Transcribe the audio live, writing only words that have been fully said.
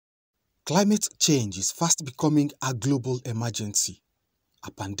Climate change is fast becoming a global emergency, a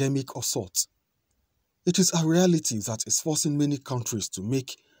pandemic of sorts. It is a reality that is forcing many countries to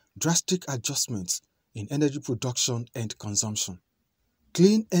make drastic adjustments in energy production and consumption.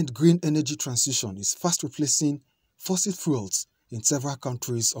 Clean and green energy transition is fast replacing fossil fuels in several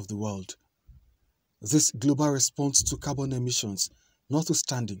countries of the world. This global response to carbon emissions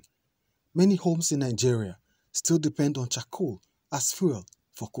notwithstanding, many homes in Nigeria still depend on charcoal as fuel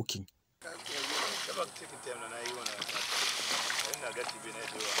for cooking.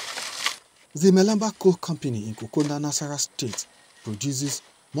 The Melamba Coal Company in Kokona, Nasarawa State produces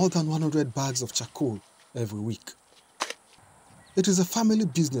more than 100 bags of charcoal every week. It is a family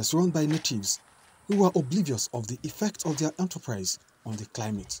business run by natives who are oblivious of the effect of their enterprise on the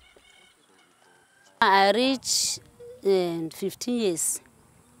climate. I reach 15 years.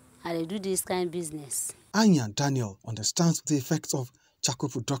 I do this kind of business. Anya Daniel understands the effects of charcoal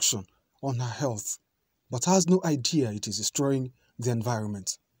production on her health, but has no idea it is destroying the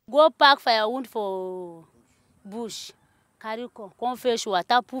environment. Go pack firewood for bush, carry come fish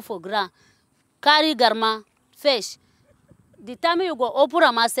water, put for ground, carry garma, fish. The time you go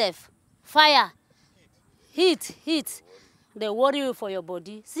open myself, fire, heat, they worry you for your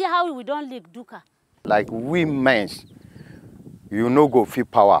body. See how we don't leak duka. Like we men, you no go feel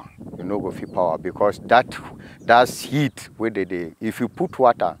power. You no go feel power because that's heat where they if you put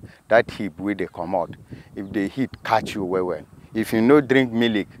water, that heat where they come out. If the heat catch you well. If you no drink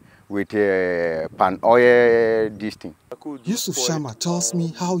milk with pan oil this thing. Yusuf Sharma tells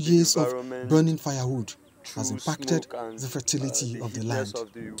me how years of burning firewood has impacted the fertility of the land.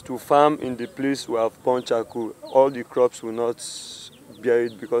 To farm in the place we have burnt charcoal, all the crops will not bear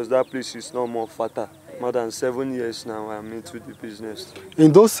it because that place is no more fertile. More than 7 years now I am into the business.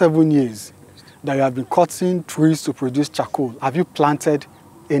 In those 7 years that you have been cutting trees to produce charcoal, have you planted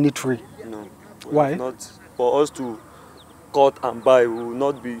any tree? No. Why? Not for us to cut and buy, we will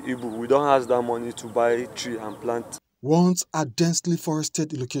not be able. We don't have that money to buy tree and plant. Once a densely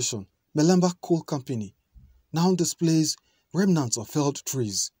forested location, Melamba Coal Company now displays remnants of felled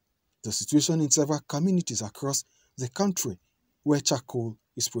trees. The situation in several communities across the country where charcoal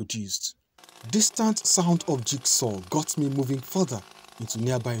is produced. Distant sound of jigsaw got me moving further into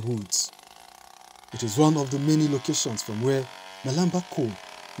nearby woods. It is one of the many locations from where Melamba Coal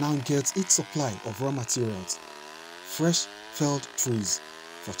now gets its supply of raw materials, fresh felled trees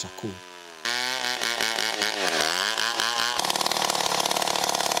for charcoal.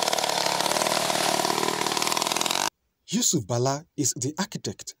 Yusuf Bala is the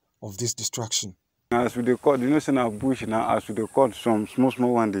architect of this destruction. As we cut, you know, in our bush now, as we cut some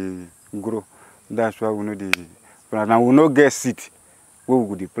small one they grow. That's why we know the plant. Now we not get seed where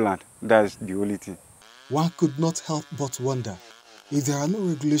we could plant. That's the only thing. One could not help but wonder if there are no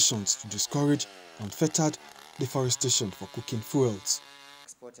regulations to discourage unfettered deforestation for cooking fuels.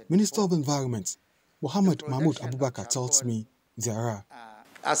 Minister of Environment, Mohammed Mahmoud Abubakar tells me there are.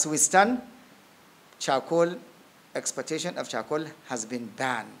 As we stand, exploitation of charcoal has been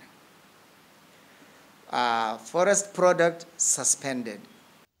banned. Forest product suspended.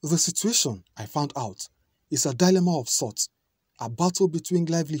 The situation, I found out, is a dilemma of sorts, a battle between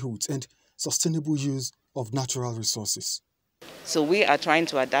livelihoods and sustainable use of natural resources. So we are trying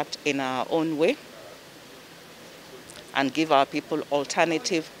to adapt in our own way and give our people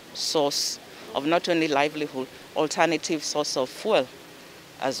alternative source of not only livelihood, alternative source of fuel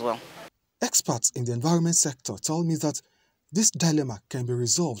as well. Experts in the environment sector tell me that this dilemma can be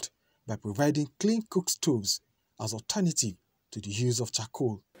resolved by providing clean cook stoves as alternative to the use of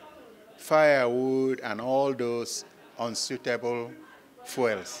charcoal. Firewood and all those unsuitable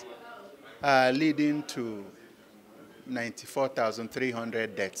fuels are leading to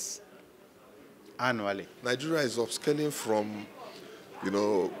 94,300 deaths annually. Nigeria is upscaling from,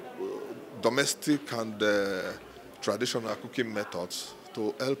 domestic and traditional cooking methods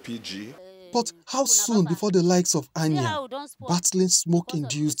to LPG. But how soon before the likes of Anya battling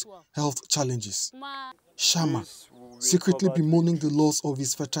smoke-induced health challenges, Sharma secretly bemoaning the loss of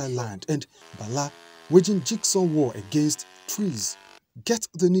his fertile land, and Bala waging jigsaw war against trees, get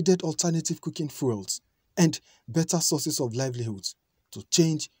the needed alternative cooking fuels and better sources of livelihoods to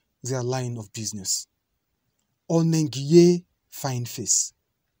change their line of business? Onengiye Fine Face,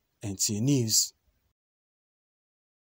 NTA News.